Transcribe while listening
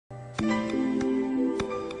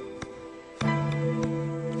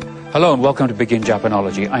Hello and welcome to Begin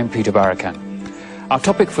Japanology. I'm Peter Barakan. Our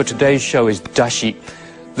topic for today's show is dashi,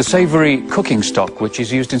 the savory cooking stock which is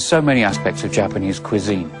used in so many aspects of Japanese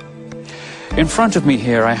cuisine. In front of me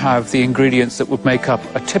here I have the ingredients that would make up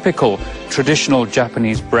a typical traditional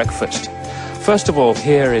Japanese breakfast. First of all,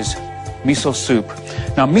 here is miso soup.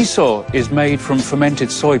 Now miso is made from fermented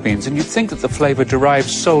soybeans, and you'd think that the flavor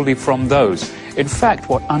derives solely from those. In fact,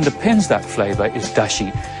 what underpins that flavor is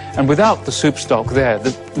dashi. And without the soup stock there, the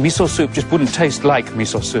miso soup just wouldn't taste like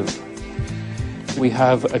miso soup. We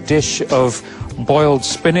have a dish of boiled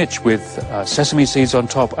spinach with sesame seeds on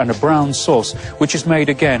top and a brown sauce, which is made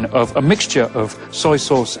again of a mixture of soy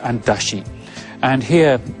sauce and dashi. And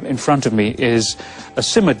here in front of me is a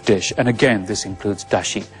simmered dish, and again this includes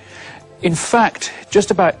dashi. In fact,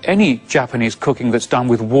 just about any Japanese cooking that's done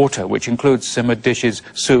with water, which includes simmered dishes,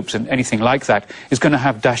 soups and anything like that, is going to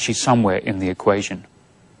have dashi somewhere in the equation.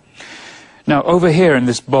 Now, over here in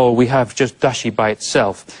this bowl, we have just dashi by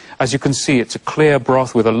itself. As you can see, it's a clear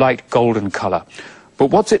broth with a light golden color. But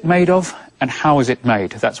what's it made of, and how is it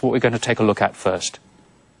made? That's what we're going to take a look at first.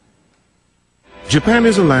 Japan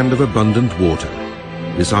is a land of abundant water.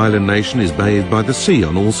 This island nation is bathed by the sea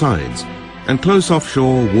on all sides, and close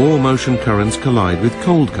offshore, warm ocean currents collide with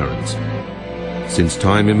cold currents. Since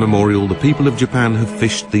time immemorial, the people of Japan have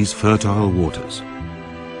fished these fertile waters.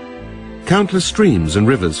 Countless streams and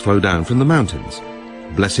rivers flow down from the mountains,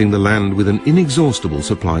 blessing the land with an inexhaustible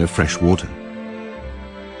supply of fresh water.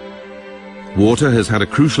 Water has had a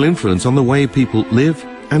crucial influence on the way people live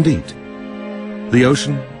and eat. The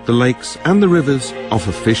ocean, the lakes and the rivers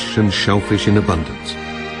offer fish and shellfish in abundance.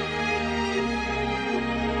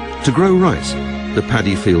 To grow rice, the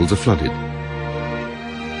paddy fields are flooded.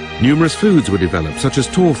 Numerous foods were developed, such as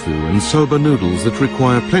tofu and soba noodles that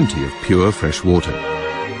require plenty of pure fresh water.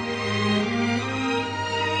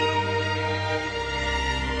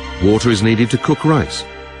 Water is needed to cook rice,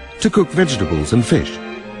 to cook vegetables and fish,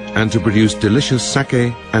 and to produce delicious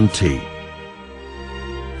sake and tea.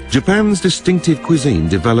 Japan's distinctive cuisine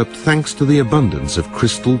developed thanks to the abundance of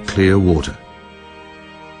crystal clear water.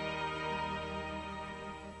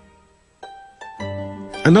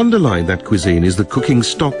 And underlying that cuisine is the cooking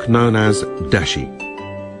stock known as dashi.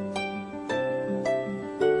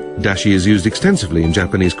 Dashi is used extensively in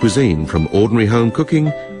Japanese cuisine, from ordinary home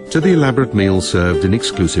cooking to the elaborate meals served in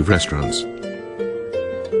exclusive restaurants.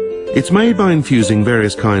 It's made by infusing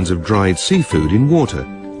various kinds of dried seafood in water,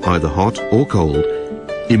 either hot or cold,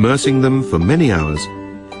 immersing them for many hours,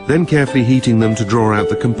 then carefully heating them to draw out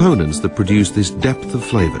the components that produce this depth of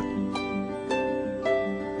flavor.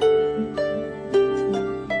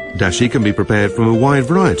 Dashi can be prepared from a wide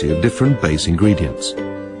variety of different base ingredients.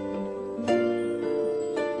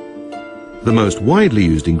 The most widely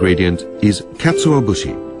used ingredient is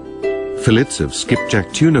katsuobushi, fillets of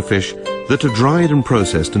skipjack tuna fish that are dried and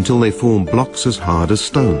processed until they form blocks as hard as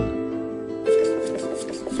stone.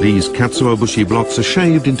 These katsuobushi blocks are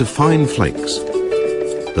shaved into fine flakes.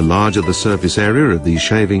 The larger the surface area of these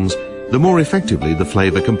shavings, the more effectively the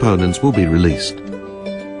flavor components will be released.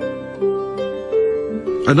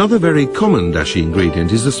 Another very common dashi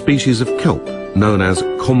ingredient is a species of kelp known as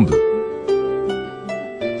kombu.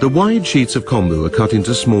 The wide sheets of kombu are cut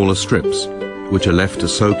into smaller strips, which are left to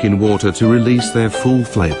soak in water to release their full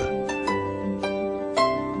flavor.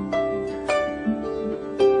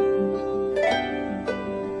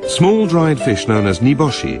 Small dried fish known as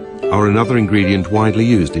niboshi are another ingredient widely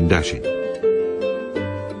used in dashi.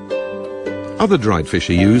 Other dried fish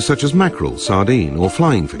are used, such as mackerel, sardine or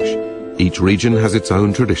flying fish. Each region has its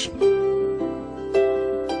own tradition.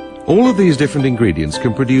 All of these different ingredients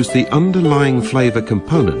can produce the underlying flavor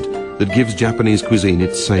component that gives Japanese cuisine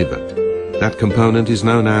its savor. That component is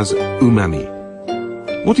known as umami.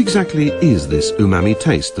 What exactly is this umami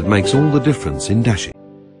taste that makes all the difference in dashi?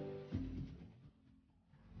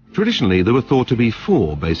 Traditionally, there were thought to be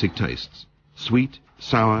 4 basic tastes: sweet,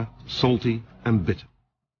 sour, salty, and bitter.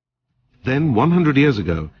 Then, 100 years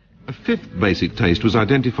ago, a 5th basic taste was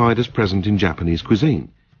identified as present in Japanese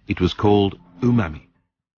cuisine. It was called umami.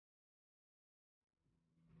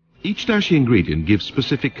 Each dashi ingredient gives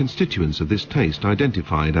specific constituents of this taste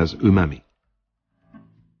identified as umami.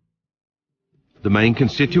 The main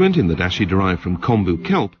constituent in the dashi derived from kombu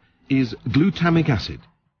kelp is glutamic acid.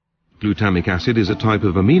 Glutamic acid is a type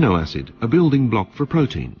of amino acid, a building block for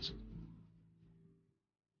proteins.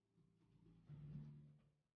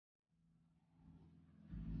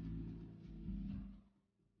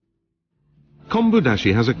 Kombu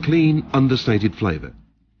dashi has a clean, understated flavor.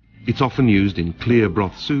 It's often used in clear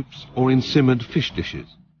broth soups or in simmered fish dishes.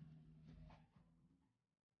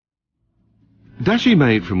 Dashi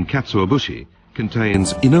made from katsuobushi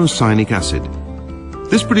contains inosinic acid.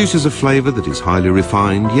 This produces a flavor that is highly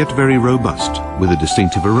refined yet very robust with a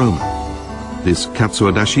distinctive aroma. This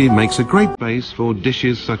katsuo dashi makes a great base for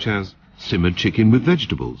dishes such as simmered chicken with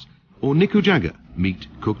vegetables or nikujaga, meat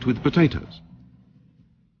cooked with potatoes.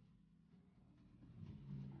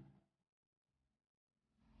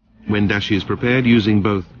 When dashi is prepared using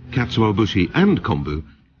both katsuo bushi and kombu,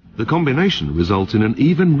 the combination results in an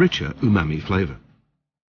even richer umami flavor.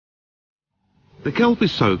 The kelp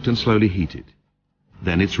is soaked and slowly heated.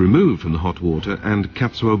 Then it's removed from the hot water and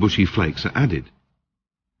katsuo bushi flakes are added.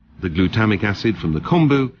 The glutamic acid from the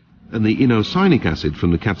kombu and the inosinic acid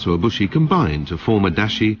from the katsuo bushi combine to form a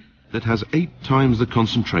dashi that has 8 times the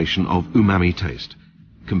concentration of umami taste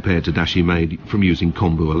compared to dashi made from using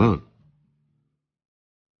kombu alone.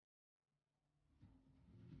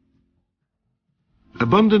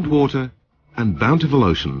 Abundant water and bountiful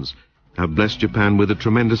oceans have blessed Japan with a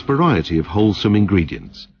tremendous variety of wholesome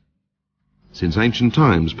ingredients. Since ancient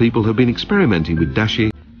times, people have been experimenting with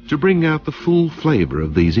dashi to bring out the full flavor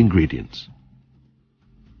of these ingredients.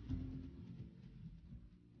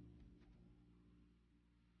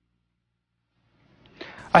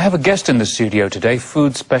 I have a guest in the studio today,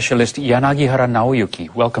 food specialist Yanagihara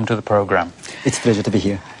Naoyuki. Welcome to the program. It's a pleasure to be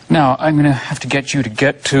here. Now, I'm going to have to get you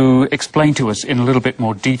to explain to us in a little bit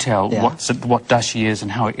more detail what dashi is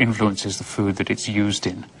and how it influences the food that it's used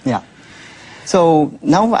in. Yeah. So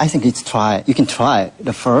now I think you can try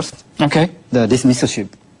the first. Okay. This miso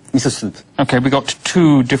soup. Okay, we got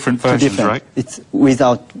 2 different versions, right? It's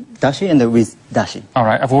without dashi and with dashi. All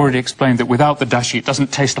right, I've already explained that without the dashi it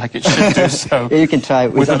doesn't taste like it should do, so you can try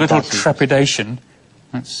with a little dashi. trepidation.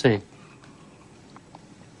 Let's see.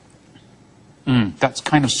 That's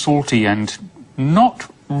kind of salty and not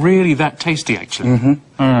really that tasty, actually.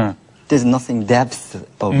 There's nothing depth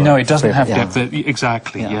over. No, it doesn't have depth.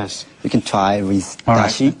 Exactly, yes. You can try with All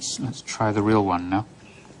dashi. Right, let's try the real one now.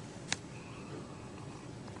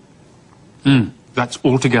 That's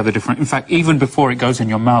altogether different. In fact, even before it goes in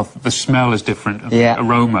your mouth, the smell is different, the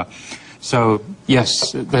aroma. So,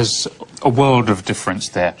 yes, there's a world of difference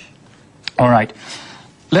there. All right.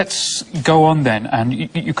 Let's go on then, and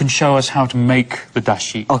you can show us how to make the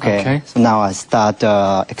dashi. Okay. So now I start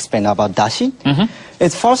explain about dashi.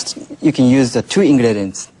 It's first, you can use the 2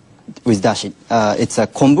 ingredients with dashi. It's a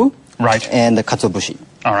kombu and the katsuobushi.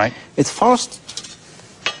 All right. It's first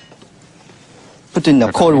put in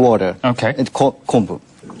the cold water. Okay. It's kombu.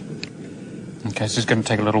 Okay, so it's going to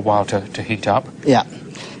take a little while to heat up. Yeah.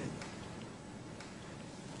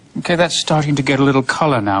 Okay, that's starting to get a little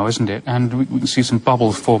color now, isn't it? And we can see some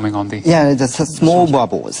bubbles forming on the... Yeah, there's small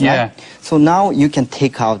bubbles. Yeah. Right? So now you can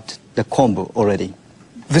take out the kombu already.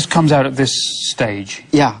 This comes out at this stage?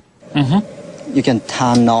 Yeah. You can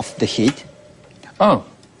turn off the heat. Oh,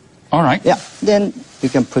 all right. Yeah, then you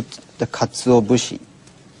can put the katsuobushi.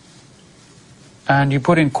 And you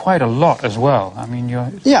put in quite a lot as well. I mean,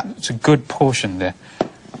 it's a good portion there.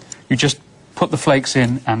 You just put the flakes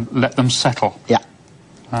in and let them settle. Yeah.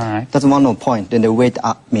 All right. That's one more point. Then they wait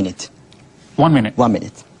a minute. 1 minute? 1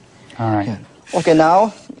 minute. All right. Yeah. Okay,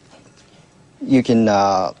 now you can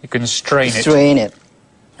strain it.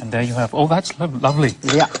 And there you have. Oh, that's lovely.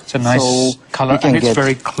 Yeah. It's a nice color, and it's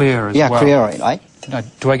very clear as well. Yeah, clear, right? Now,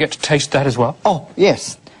 do I get to taste that as well? Oh,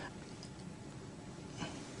 yes.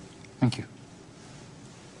 Thank you.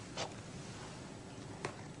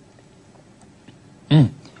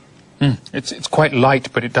 It's quite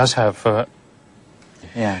light, but it does have...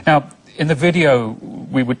 Yeah. Now, in the video,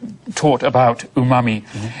 we were taught about umami.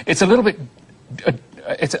 It's a little bit...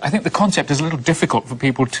 I think the concept is a little difficult for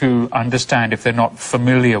people to understand if they're not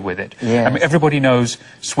familiar with it. Yes. I mean, everybody knows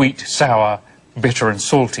sweet, sour, bitter, and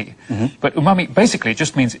salty. But umami, basically, it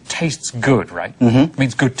just means it tastes good, right? It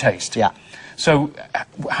means good taste. Yeah. So,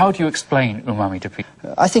 how do you explain umami to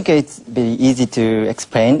people? I think it's very easy to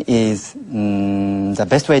explain. Is the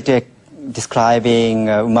best way to describing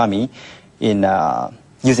umami in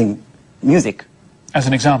using music. As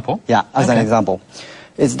an example? Yeah, as an example.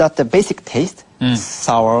 Is that the basic taste,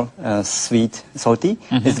 sour, sweet, salty,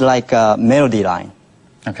 is like a melody line.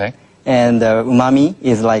 Okay. And umami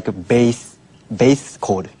is like a base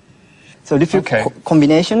chord. So if you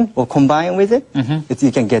combination or combine with it,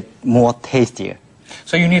 you can get more tastier.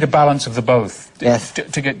 So you need a balance of the both Yes.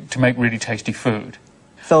 to make really tasty food.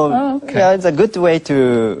 So yeah, it's a good way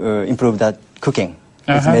to improve that cooking.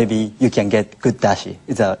 It's maybe you can get good dashi.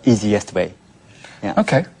 It's the easiest way. Yeah.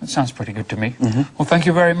 Okay, that sounds pretty good to me. Well, thank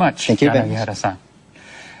you very much. Thank you very much. Yanagihara-san.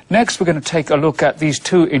 Next, we're going to take a look at these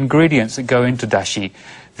 2 ingredients that go into dashi,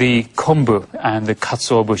 the kombu and the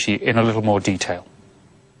katsuobushi, in a little more detail.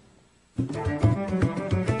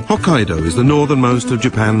 Hokkaido is the northernmost of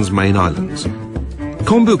Japan's main islands.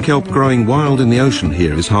 Kombu kelp growing wild in the ocean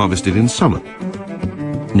here is harvested in summer.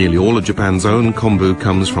 Nearly all of Japan's own kombu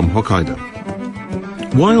comes from Hokkaido.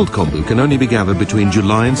 Wild kombu can only be gathered between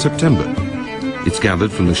July and September. It's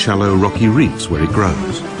gathered from the shallow rocky reefs where it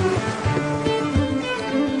grows.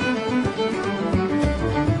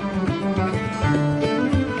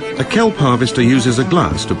 A kelp harvester uses a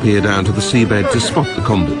glass to peer down to the seabed to spot the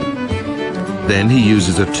kombu. Then he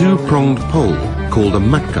uses a two-pronged pole called a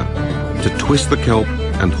makka to twist the kelp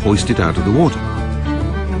and hoist it out of the water.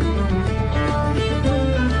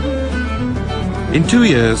 In 2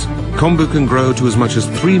 years, kombu can grow to as much as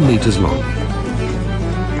 3 meters long.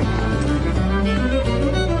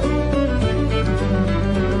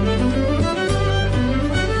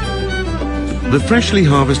 The freshly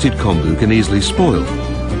harvested kombu can easily spoil,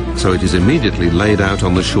 so it is immediately laid out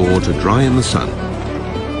on the shore to dry in the sun.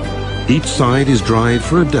 Each side is dried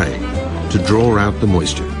for a day to draw out the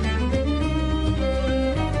moisture.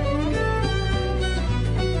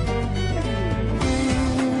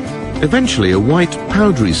 Eventually, a white,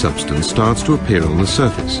 powdery substance starts to appear on the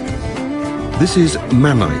surface. This is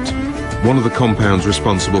mannite, one of the compounds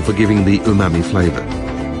responsible for giving the umami flavor.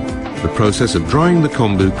 The process of drying the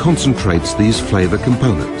kombu concentrates these flavor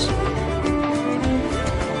components.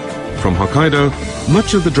 From Hokkaido,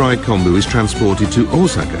 much of the dried kombu is transported to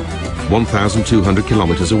Osaka, 1,200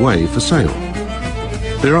 kilometers away, for sale.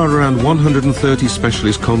 There are around 130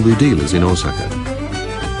 specialist kombu dealers in Osaka.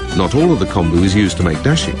 Not all of the kombu is used to make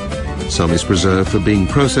dashi. Some is preserved for being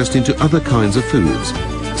processed into other kinds of foods,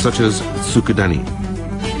 such as tsukudani.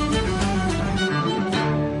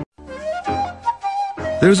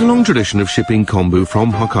 There is a long tradition of shipping kombu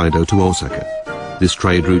from Hokkaido to Osaka. This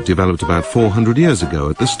trade route developed about 400 years ago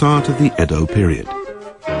at the start of the Edo period.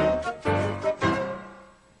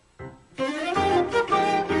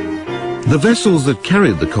 The vessels that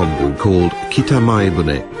carried the kombu, called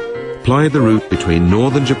kitamaibune, plied the route between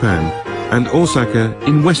northern Japan and Osaka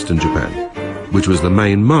in western Japan, which was the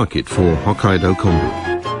main market for Hokkaido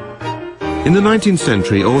kombu. In the 19th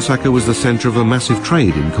century, Osaka was the center of a massive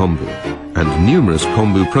trade in kombu, and numerous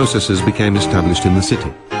kombu processors became established in the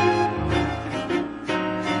city.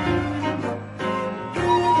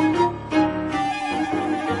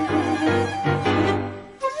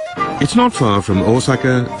 It's not far from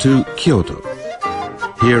Osaka to Kyoto.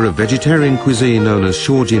 Here a vegetarian cuisine known as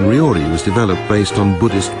Shojin Ryori was developed based on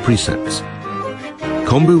Buddhist precepts.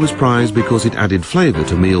 Kombu was prized because it added flavor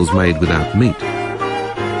to meals made without meat.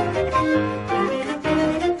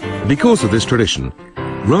 Because of this tradition,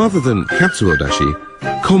 rather than katsuo dashi,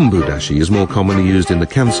 kombu dashi is more commonly used in the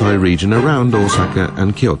Kansai region around Osaka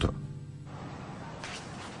and Kyoto.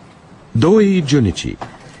 Doi Junichi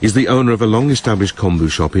is the owner of a long-established kombu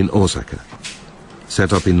shop in Osaka.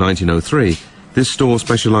 Set up in 1903, this store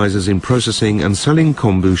specializes in processing and selling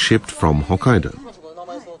kombu shipped from Hokkaido.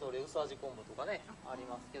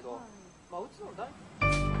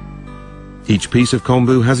 Each piece of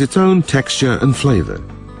kombu has its own texture and flavor.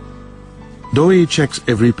 Doi checks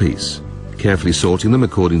every piece, carefully sorting them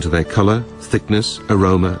according to their color, thickness,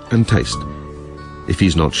 aroma, and taste. If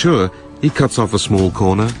he's not sure, he cuts off a small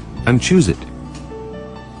corner and chews it.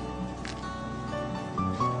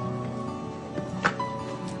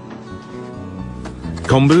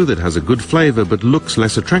 Kombu that has a good flavor but looks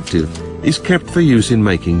less attractive is kept for use in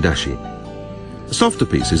making dashi. Softer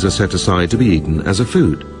pieces are set aside to be eaten as a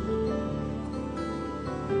food.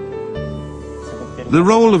 The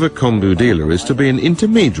role of a kombu dealer is to be an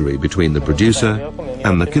intermediary between the producer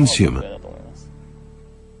and the consumer.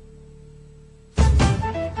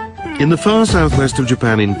 In the far southwest of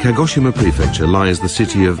Japan, in Kagoshima Prefecture, lies the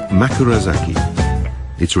city of Makurazaki.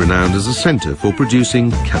 It's renowned as a center for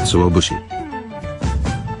producing katsuobushi.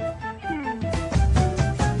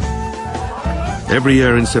 Every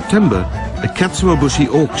year in September, a katsuobushi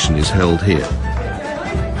auction is held here.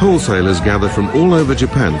 Wholesalers gather from all over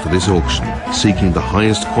Japan for this auction, seeking the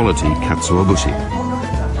highest quality katsuobushi.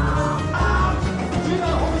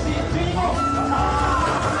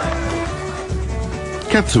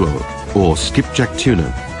 Katsuo, or skipjack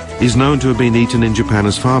tuna, is known to have been eaten in Japan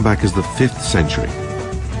as far back as the 5th century.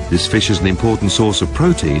 This fish is an important source of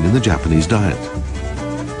protein in the Japanese diet.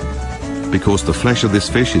 Because the flesh of this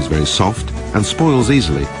fish is very soft and spoils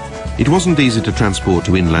easily, it wasn't easy to transport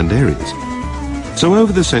to inland areas. So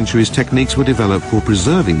over the centuries, techniques were developed for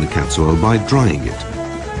preserving the katsuo by drying it.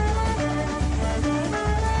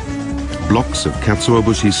 Blocks of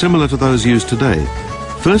katsuobushi similar to those used today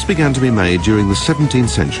first began to be made during the 17th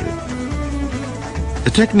century. A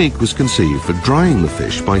technique was conceived for drying the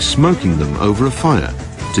fish by smoking them over a fire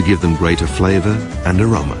to give them greater flavor and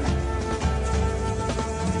aroma.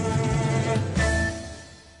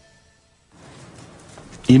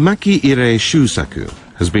 Imaki Ire Shusaku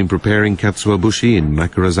has been preparing katsuobushi in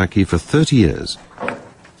Makurazaki for 30 years.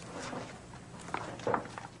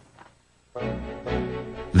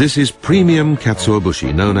 This is premium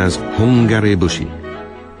katsuobushi known as hongare-bushi.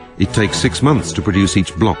 It takes 6 months to produce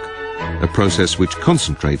each block, a process which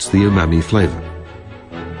concentrates the umami flavor.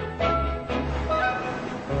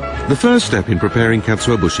 The first step in preparing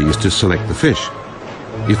katsuobushi is to select the fish.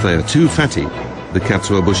 If they are too fatty, the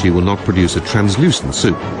katsuobushi will not produce a translucent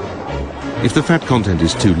soup. If the fat content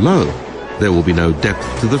is too low, there will be no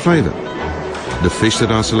depth to the flavor. The fish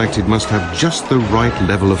that are selected must have just the right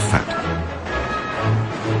level of fat.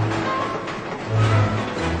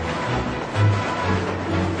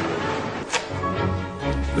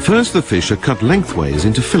 First, the fish are cut lengthways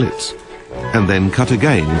into fillets, and then cut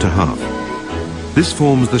again into half. This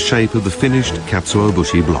forms the shape of the finished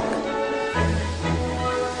katsuobushi block.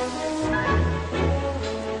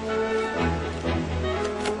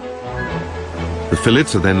 The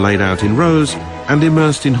fillets are then laid out in rows and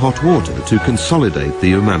immersed in hot water to consolidate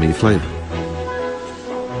the umami flavor.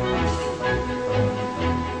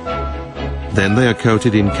 Then they are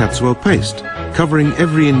coated in katsuo paste, covering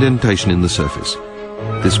every indentation in the surface.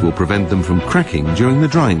 This will prevent them from cracking during the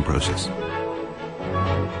drying process.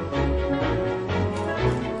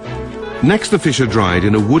 Next, the fish are dried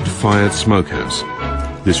in a wood-fired smokehouse.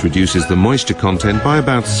 This reduces the moisture content by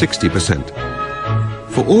about 60%.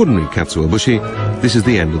 For ordinary katsuobushi, this is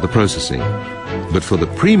the end of the processing. But for the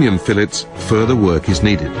premium fillets, further work is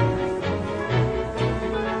needed.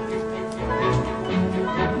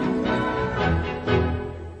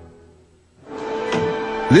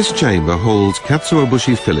 This chamber holds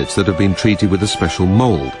katsuobushi fillets that have been treated with a special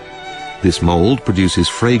mold. This mold produces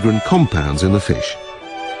fragrant compounds in the fish.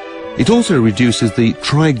 It also reduces the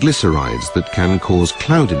triglycerides that can cause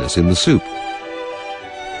cloudiness in the soup.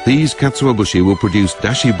 These katsuobushi will produce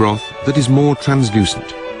dashi broth that is more translucent.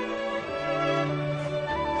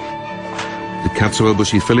 The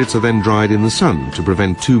katsuobushi fillets are then dried in the sun to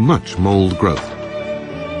prevent too much mold growth.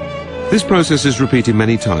 This process is repeated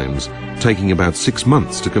many times, taking about 6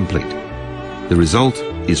 months to complete. The result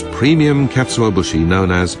is premium katsuobushi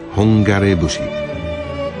known as hongare-bushi.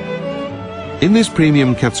 In this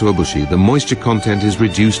premium katsuobushi, the moisture content is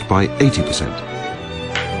reduced by 80%.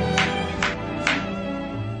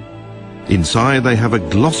 Inside they have a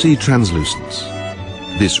glossy translucence.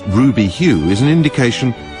 This ruby hue is an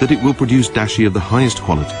indication that it will produce dashi of the highest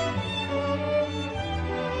quality.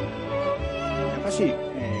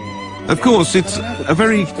 Of course, it's a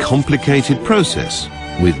very complicated process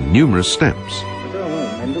with numerous steps.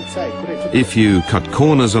 If you cut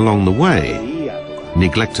corners along the way,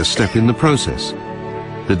 neglect a step in the process,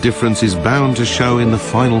 the difference is bound to show in the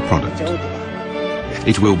final product.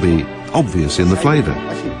 It will be obvious in the flavor.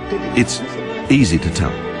 It's easy to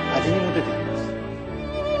tell.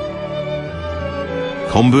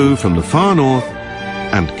 Kombu from the far north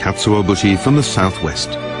and katsuobushi from the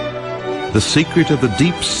southwest. The secret of the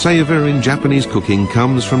deep savor in Japanese cooking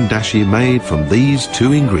comes from dashi made from these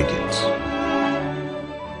two ingredients.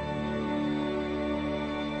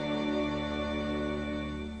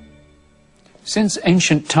 Since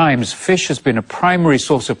ancient times, fish has been a primary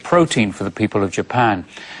source of protein for the people of Japan,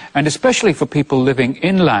 and especially for people living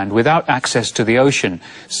inland without access to the ocean.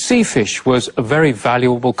 Sea fish was a very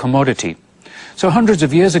valuable commodity. So hundreds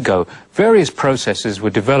of years ago, various processes were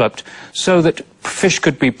developed so that fish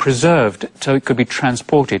could be preserved, so it could be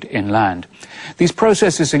transported inland. These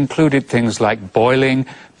processes included things like boiling,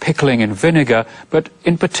 pickling in vinegar, but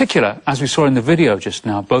in particular, as we saw in the video just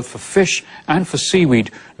now, both for fish and for seaweed,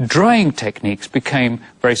 drying techniques became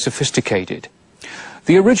very sophisticated.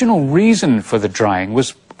 The original reason for the drying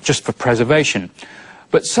was just for preservation,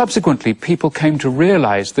 but subsequently people came to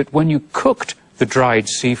realize that when you cooked the dried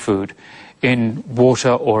seafood in water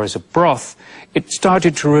or as a broth, it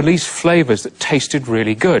started to release flavors that tasted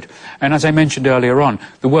really good. And as I mentioned earlier on,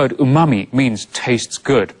 the word umami means tastes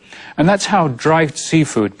good. And that's how dried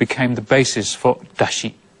seafood became the basis for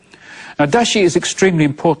dashi. Now, dashi is extremely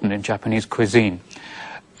important in Japanese cuisine.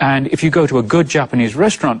 And if you go to a good Japanese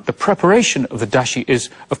restaurant, the preparation of the dashi is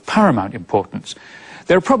of paramount importance.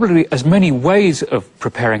 There are probably as many ways of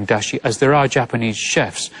preparing dashi as there are Japanese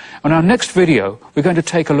chefs. On our next video, we're going to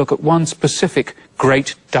take a look at one specific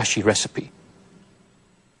great dashi recipe.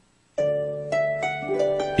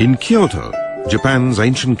 In Kyoto, Japan's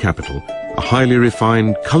ancient capital, a highly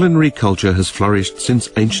refined culinary culture has flourished since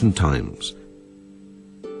ancient times.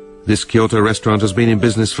 This Kyoto restaurant has been in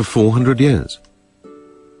business for 400 years.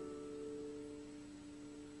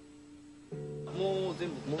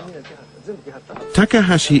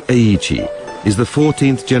 Takahashi Eiichi is the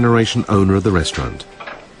 14th generation owner of the restaurant.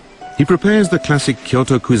 He prepares the classic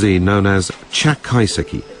Kyoto cuisine known as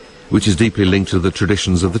chakaiseki, which is deeply linked to the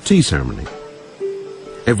traditions of the tea ceremony.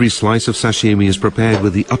 Every slice of sashimi is prepared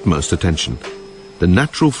with the utmost attention. The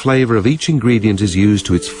natural flavor of each ingredient is used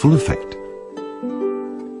to its full effect.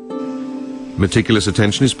 Meticulous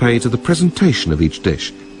attention is paid to the presentation of each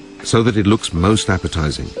dish, so that it looks most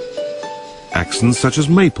appetizing. Accents such as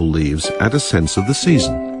maple leaves add a sense of the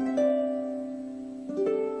season.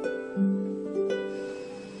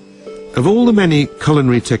 Of all the many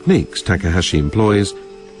culinary techniques Takahashi employs,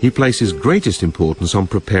 he places greatest importance on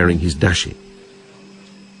preparing his dashi.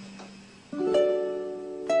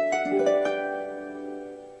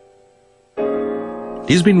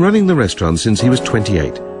 He's been running the restaurant since he was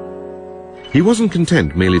 28. He wasn't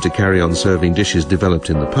content merely to carry on serving dishes developed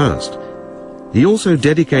in the past. He also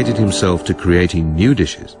dedicated himself to creating new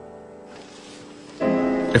dishes.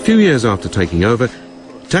 A few years after taking over,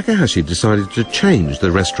 Takahashi decided to change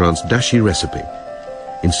the restaurant's dashi recipe.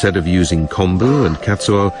 Instead of using kombu and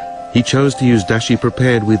katsuo, he chose to use dashi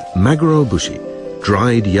prepared with maguro bushi,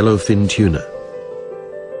 dried yellowfin tuna.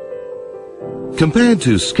 Compared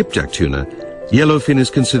to skipjack tuna, yellowfin is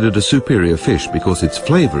considered a superior fish because its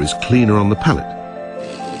flavor is cleaner on the palate.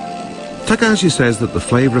 Takahashi says that the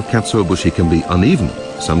flavor of katsuo bushi can be uneven,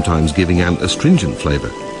 sometimes giving an astringent flavor.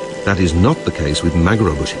 That is not the case with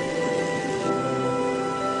maguro bushi.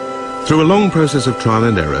 Through a long process of trial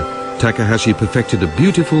and error, Takahashi perfected a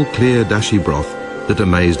beautiful, clear dashi broth that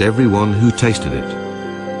amazed everyone who tasted it.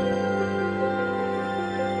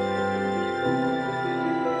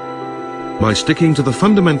 By sticking to the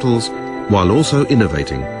fundamentals while also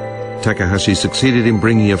innovating, Takahashi succeeded in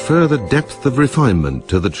bringing a further depth of refinement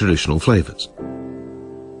to the traditional flavors.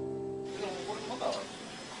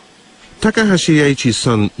 Takahashi Eiichi's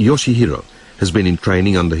son Yoshihiro has been in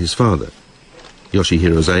training under his father.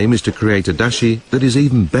 Yoshihiro's aim is to create a dashi that is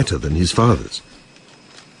even better than his father's.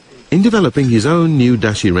 In developing his own new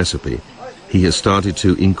dashi recipe, he has started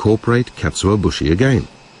to incorporate katsuo bushi again.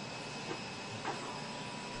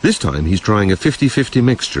 This time he's trying a 50-50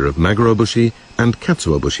 mixture of maguro bushi and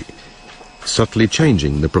katsuo bushi. Subtly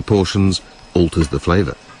changing the proportions alters the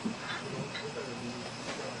flavor.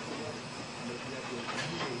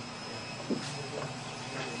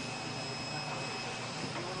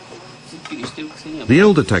 The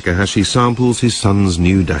elder Takahashi samples his son's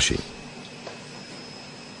new dashi.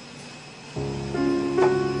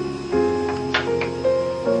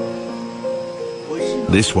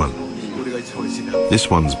 This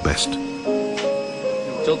one's best.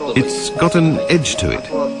 It's got an edge to it.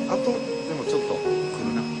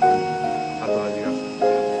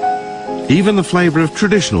 Even the flavor of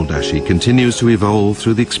traditional dashi continues to evolve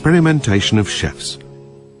through the experimentation of chefs.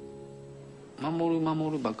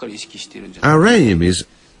 Our aim is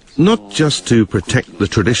not just to protect the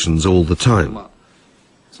traditions all the time.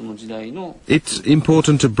 It's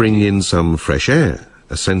important to bring in some fresh air,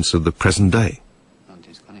 a sense of the present day.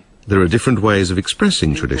 There are different ways of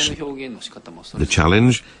expressing tradition. The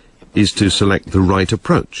challenge is to select the right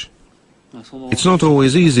approach. It's not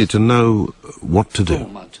always easy to know what to do.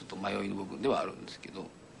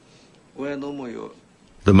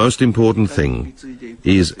 The most important thing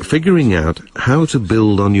is figuring out how to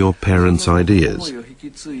build on your parents' ideas,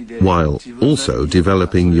 while also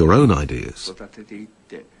developing your own ideas.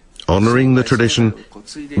 Honoring the tradition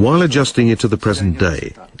while adjusting it to the present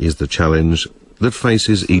day is the challenge that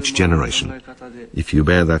faces each generation. If you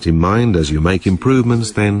bear that in mind as you make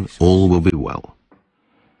improvements, then all will be well.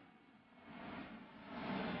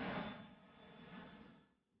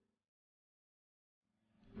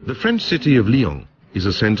 The French city of Lyon is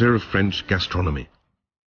a center of French gastronomy.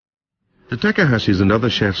 The Takahashis and other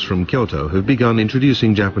chefs from Kyoto have begun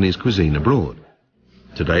introducing Japanese cuisine abroad.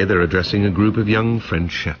 Today they're addressing a group of young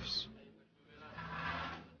French chefs.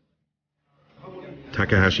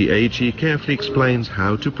 Takahashi Eiichi carefully explains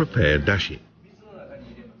how to prepare dashi.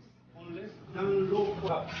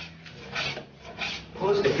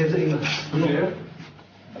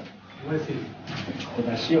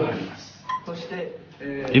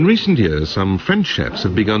 In recent years, some French chefs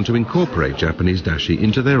have begun to incorporate Japanese dashi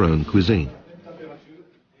into their own cuisine.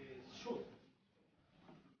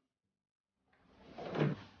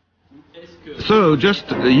 So, just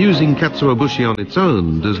using katsuo bushi on its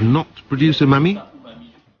own does not produce umami?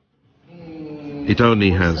 It only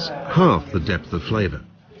has half the depth of flavor.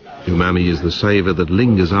 Umami is the savor that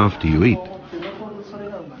lingers after you eat.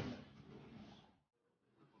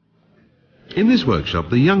 In this workshop,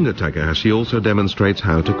 the younger Takahashi also demonstrates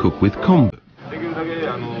how to cook with kombu.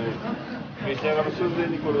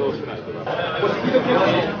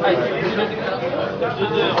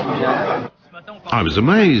 I was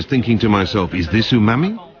amazed, thinking to myself, is this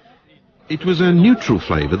umami? It was a neutral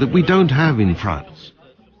flavour that we don't have in France.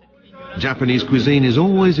 Japanese cuisine is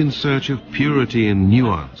always in search of purity and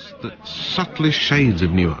nuance, the subtlest shades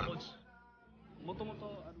of nuance.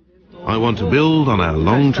 I want to build on our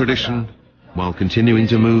long tradition while continuing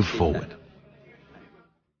to move forward.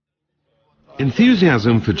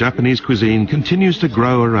 Enthusiasm for Japanese cuisine continues to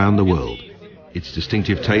grow around the world. Its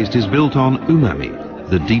distinctive taste is built on umami,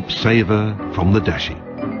 the deep savour from the dashi.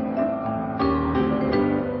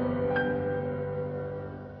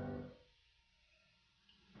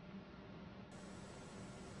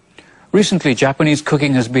 Recently, Japanese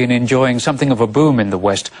cooking has been enjoying something of a boom in the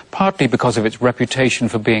West, partly because of its reputation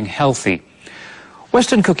for being healthy.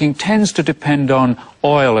 Western cooking tends to depend on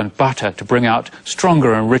oil and butter to bring out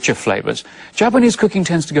stronger and richer flavors. Japanese cooking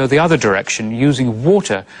tends to go the other direction, using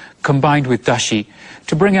water combined with dashi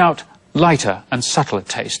to bring out lighter and subtler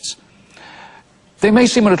tastes. They may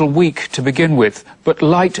seem a little weak to begin with, but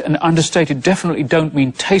light and understated definitely don't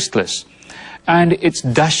mean tasteless. And it's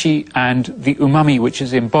dashi and the umami which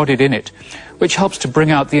is embodied in it, which helps to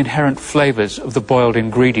bring out the inherent flavors of the boiled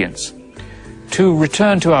ingredients. To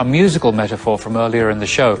return to our musical metaphor from earlier in the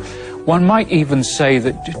show, one might even say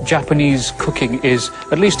that Japanese cooking is,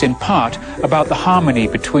 at least in part, about the harmony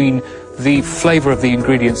between the flavor of the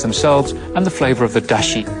ingredients themselves and the flavor of the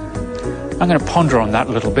dashi. I'm going to ponder on that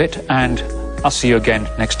a little bit, and I'll see you again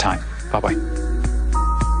next time. Bye-bye.